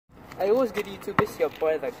Hey, what's good, YouTube? It's your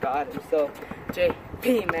boy, the God himself,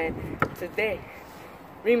 JP, man. Today,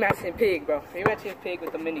 rematching P.I.G, bro. Rematching P.I.G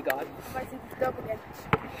with the mini God. I might see this dub again.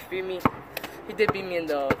 Beat me. He did beat me in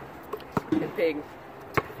P.I.G.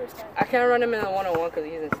 First time. I can't run him in the one-on-one because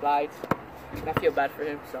he's in slides. And I feel bad for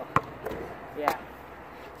him, so yeah.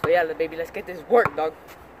 So yeah, baby, let's get this work, dog.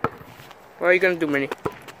 What are you gonna do, Mini?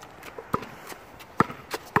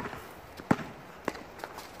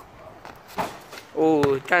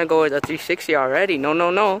 Oh, trying to go with a 360 already. No,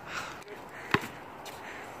 no, no.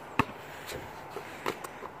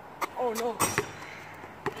 Oh no.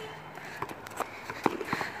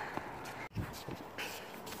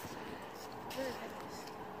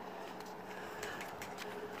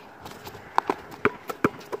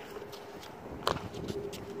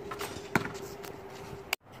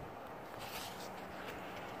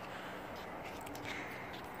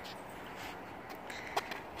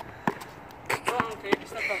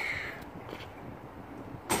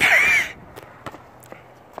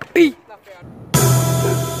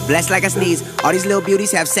 Blessed like I sneeze. All these little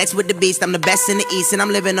beauties have sex with the beast. I'm the best in the east and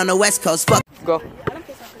I'm living on the west coast. Fuck. Go.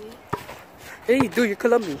 Hey, dude, you're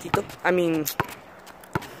Colombian, Tito. I mean,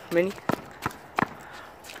 Mini.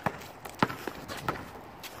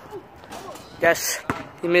 Yes,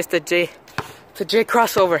 you missed the J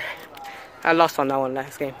crossover. I lost on that one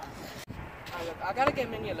last game. Look, I gotta get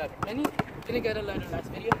Mini a letter. Mini didn't get a letter last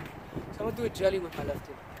video, so I'm gonna do a jelly with my left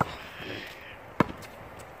hand.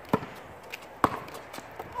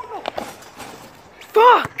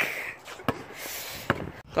 Fuck!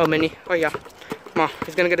 Oh, Mini. Oh, yeah. Come on.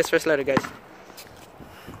 He's gonna get his first letter, guys.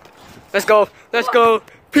 Let's go. Let's go.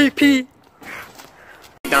 PP.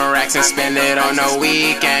 Don't racks and spend it on the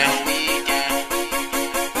weekend.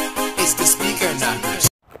 It's the speaker numbers.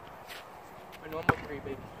 One more three,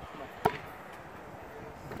 baby. Come on.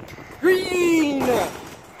 Green!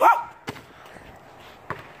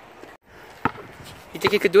 You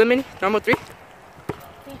think you could do it, Mini? Normal three? I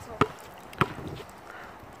think so.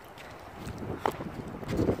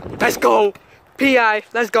 Let's go! P.I.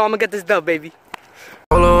 Let's go. I'm gonna get this dub, baby.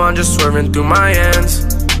 Solo, I'm just swerving through my hands.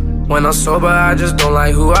 When I'm sober, I just don't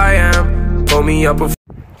like who I am. Pull me up a Gotta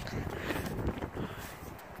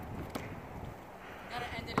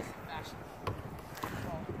end it in fashion.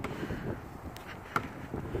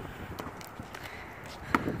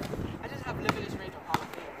 I just have limited range of how I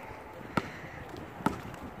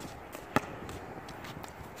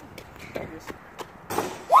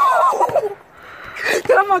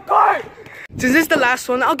get on my car! Since this is the last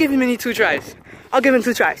one, I'll give him Mini 2 tries. I'll give him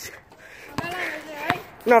 2 tries.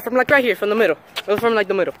 No, from like right here, from the middle. From like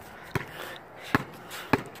the middle.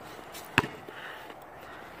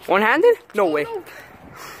 One-handed? No way.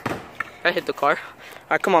 I hit the car.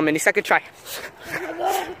 Alright, come on, Mini. Second try.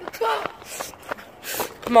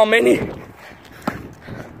 Come on, Mini.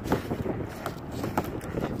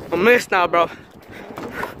 I'm missed now, bro.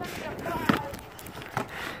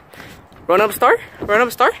 Run up star? Run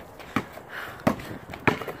up star?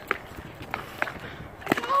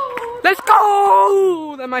 Let's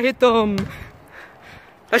go! That might hit them.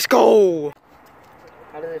 Let's go!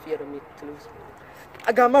 How does it feel to me to lose?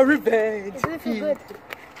 I got my revenge. It doesn't feel good.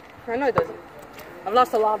 I know it doesn't. I've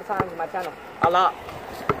lost a lot of times in my channel. A lot.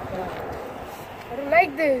 I don't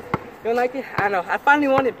like this. You don't like it? I know. I finally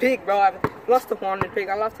won in P.I.G, bro. I've lost to one in P.I.G.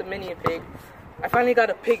 I lost to Mini in P.I.G. I finally got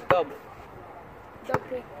a P.I.G dub. Dub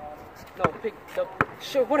pig. No, P.I.G dub.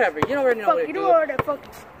 Sure, whatever. You don't already know what Fuck, to you do. know what the fuck.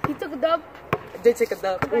 He took a dub. I did take a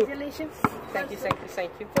dub. Ooh. Congratulations. Thank you, thank you,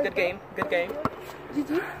 thank you. Good game, good game.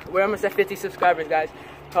 GG. We're almost at 50 subscribers, guys.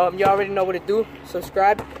 You already know what to do.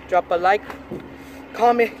 Subscribe, drop a like,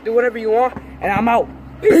 comment, do whatever you want, and I'm out.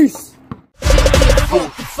 Peace!